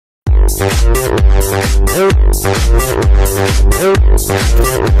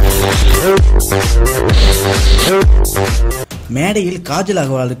மேடையில் காஜல்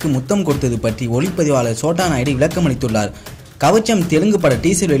அகர்வாலுக்கு முத்தம் கொடுத்தது பற்றி ஒளிப்பதிவாளர் சோட்டா நாயுடு விளக்கம் அளித்துள்ளார். கவச்சம் தெலுங்கு பட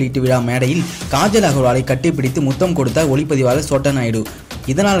டீசர் வெளியீட்டு விழா மேடையில் காஜல் அகர்வாலை கட்டிப்பிடித்து முத்தம் கொடுத்தார் ஒளிப்பதிவாளர் சோட்டா நாயுடு.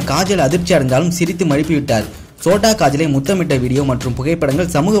 இதனால் காஜல் அதிர்ச்சி அடைந்தாலும் சிரித்து மழுப்பிவிட்டார். சோட்டா காஜலை முத்தமிட்ட வீடியோ மற்றும்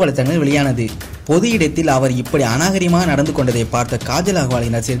புகைப்படங்கள் சமூக வலைதளங்களில் வெளியானது. பொது இடத்தில் அவர் இப்படி அநாகரிகமாக நடந்து கொண்டதை பார்த்த காஜல்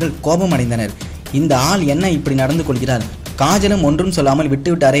அகர்வாலின் ரசிகர்கள் கோபம் அடைந்தனர். இந்த ஆள் என்ன இப்படி நடந்து கொள்கிறார், காஜலும் ஒன்றும் சொல்லாமல்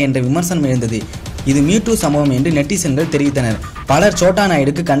விட்டுவிட்டாரே என்ற விமர்சனம் எழுந்தது. இது மீட்டூ சம்பவம் என்று நெட்டிசன்கள் தெரிவித்தனர். பலர் சோட்டா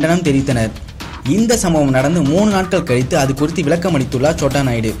நாயுடுக்கு கண்டனம் தெரிவித்தனர். இந்த சம்பவம் நடந்து 3 நாட்கள் கழித்து அது குறித்து விளக்கம் அளித்துள்ளார் சோட்டா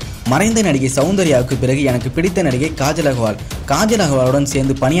நாயுடு. மறைந்த நடிகை சௌந்தர்யாவுக்கு பிறகு எனக்கு பிடித்த நடிகை காஜல் அகர்வால். காஜல் அகர்வாலுடன்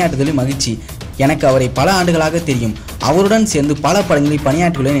சேர்ந்து பணியாற்றுவதில் மகிழ்ச்சி. எனக்கு அவரை பல ஆண்டுகளாக தெரியும். அவருடன் சேர்ந்து பல படங்களில்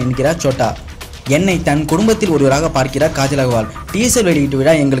பணியாற்றுள்ளேன் என்கிறார் சோட்டா. என்னை தன் குடும்பத்தில் ஒருவராக பார்க்கிறார் காஜல் அகர்வால். டீசர் வெளியீட்டு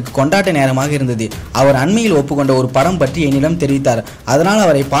விழா எங்களுக்கு கொண்டாட்ட நேரமாக இருந்தது. அவர் அண்மையில் ஒப்புக்கொண்ட ஒரு படம் பற்றி என்னிடம் தெரிவித்தார். அதனால்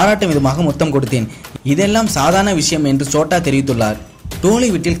அவரை பாராட்டும் விதமாக முத்தம் கொடுத்தேன். இதெல்லாம் சாதாரண விஷயம் என்று சோட்டா தெரிவித்துள்ளார்.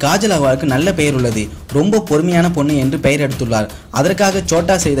 டோலிவுட்டில் காஜல் அகர்வாலுக்கு நல்ல பெயர் உள்ளது. ரொம்ப பொறுமையான பொண்ணு என்று பெயர் எடுத்துள்ளார். அதற்காக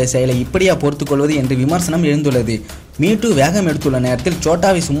சோட்டா செய்த செயலை இப்படியா பொறுத்துக் கொள்வது என்று விமர்சனம் எழுந்துள்ளது. மீட்டூ வேகம் எடுத்துள்ள நேரத்தில்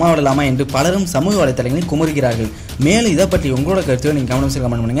சோட்டாவை சும்மா விடலாமா என்று பலரும் சமூக வலைதளங்களில் குமுறுகிறார்கள். மேலும் இதை பற்றி உங்களோட கருத்துக்களை நீங்கள்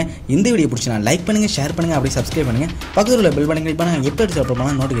கமெண்ட் பண்ணுங்க. இந்த வீடியோ பிடிச்சினா லைக் பண்ணுங்க, ஷேர் பண்ணுங்க, அப்படியே சப்ஸ்கிரைப் பண்ணுங்க. பக்கத்தில் உள்ள பெல் பட்டனை கிளிக் பண்ணுங்க. எப்படி சப்போர்ட்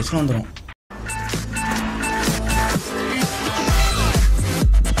பண்ணால் நோட்டிஃபிகேஷன் வந்துடும்.